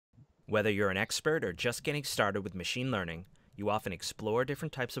Whether you're an expert or just getting started with machine learning, you often explore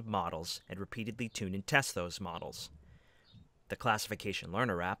different types of models and repeatedly tune and test those models. The Classification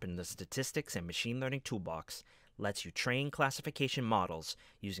Learner app in the Statistics and Machine Learning Toolbox lets you train classification models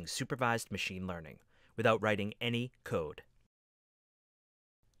using supervised machine learning without writing any code.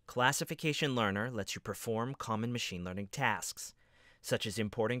 Classification Learner lets you perform common machine learning tasks, such as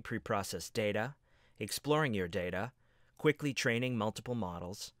importing preprocessed data, exploring your data, quickly training multiple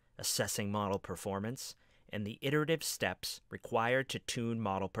models, assessing model performance, and the iterative steps required to tune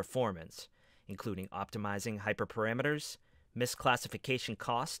model performance, including optimizing hyperparameters, misclassification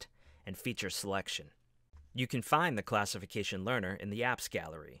cost, and feature selection. You can find the Classification Learner in the Apps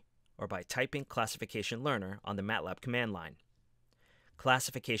Gallery, or by typing Classification Learner on the MATLAB command line.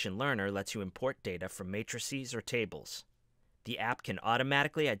 Classification Learner lets you import data from matrices or tables. The app can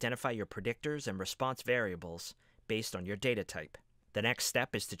automatically identify your predictors and response variables based on your data type. The next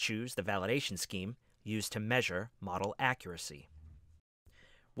step is to choose the validation scheme used to measure model accuracy.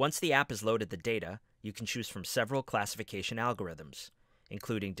 Once the app has loaded the data, you can choose from several classification algorithms,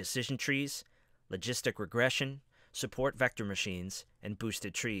 including decision trees, logistic regression, support vector machines, and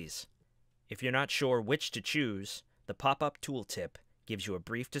boosted trees. If you're not sure which to choose, the pop-up tooltip gives you a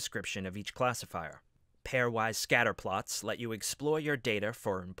brief description of each classifier. Pairwise scatter plots let you explore your data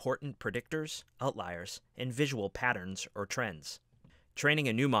for important predictors, outliers, and visual patterns or trends. Training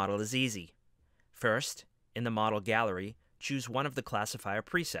a new model is easy. First, in the Model Gallery, choose one of the classifier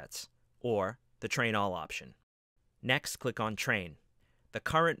presets, or the Train All option. Next, click on Train. The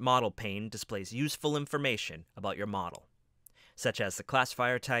Current Model pane displays useful information about your model, such as the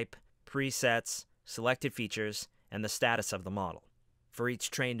classifier type, presets, selected features, and the status of the model. For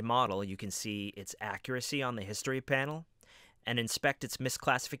each trained model, you can see its accuracy on the History panel and inspect its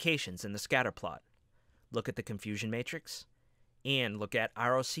misclassifications in the scatter plot. Look at the confusion matrix, and look at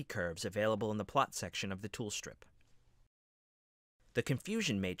ROC curves available in the plot section of the tool strip. The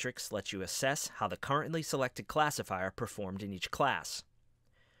confusion matrix lets you assess how the currently selected classifier performed in each class.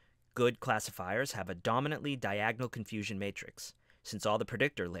 Good classifiers have a dominantly diagonal confusion matrix, since all the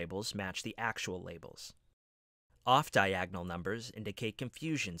predictor labels match the actual labels. Off-diagonal numbers indicate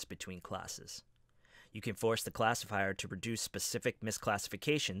confusions between classes. You can force the classifier to reduce specific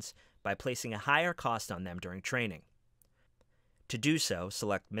misclassifications by placing a higher cost on them during training. To do so,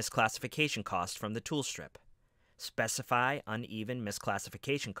 select Misclassification Cost from the tool strip. Specify uneven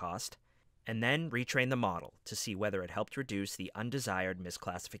misclassification cost, and then retrain the model to see whether it helped reduce the undesired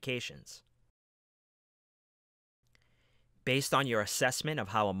misclassifications. Based on your assessment of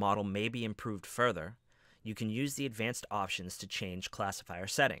how a model may be improved further, you can use the advanced options to change classifier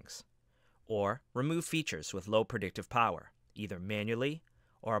settings, or remove features with low predictive power, either manually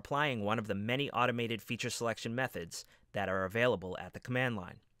or applying one of the many automated feature selection methods that are available at the command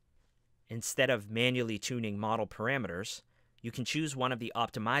line. Instead of manually tuning model parameters, you can choose one of the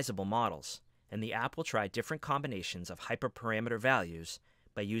optimizable models, and the app will try different combinations of hyperparameter values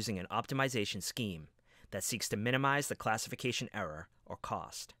by using an optimization scheme that seeks to minimize the classification error or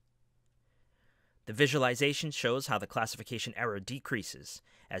cost. The visualization shows how the classification error decreases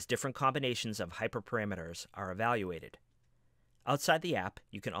as different combinations of hyperparameters are evaluated. Outside the app,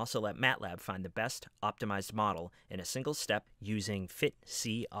 you can also let MATLAB find the best optimized model in a single step using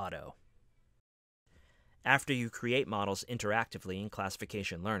Fit-C Auto. After you create models interactively in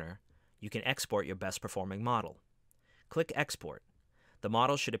Classification Learner, you can export your best performing model. Click Export. The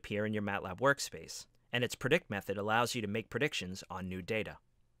model should appear in your MATLAB workspace, and its predict method allows you to make predictions on new data.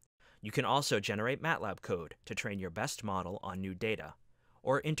 You can also generate MATLAB code to train your best model on new data,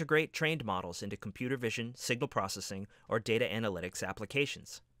 or integrate trained models into computer vision, signal processing, or data analytics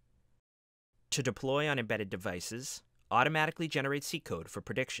applications. To deploy on embedded devices, automatically generate C code for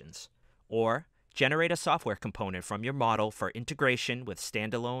predictions, or generate a software component from your model for integration with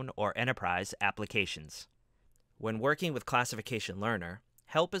standalone or enterprise applications. When working with Classification Learner,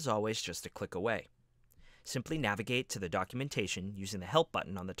 help is always just a click away. Simply navigate to the documentation using the Help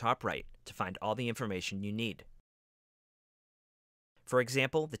button on the top right to find all the information you need. For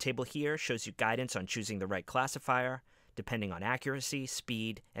example, the table here shows you guidance on choosing the right classifier, depending on accuracy,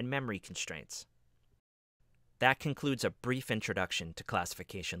 speed, and memory constraints. That concludes a brief introduction to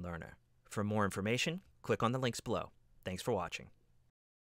Classification Learner. For more information, click on the links below. Thanks for watching.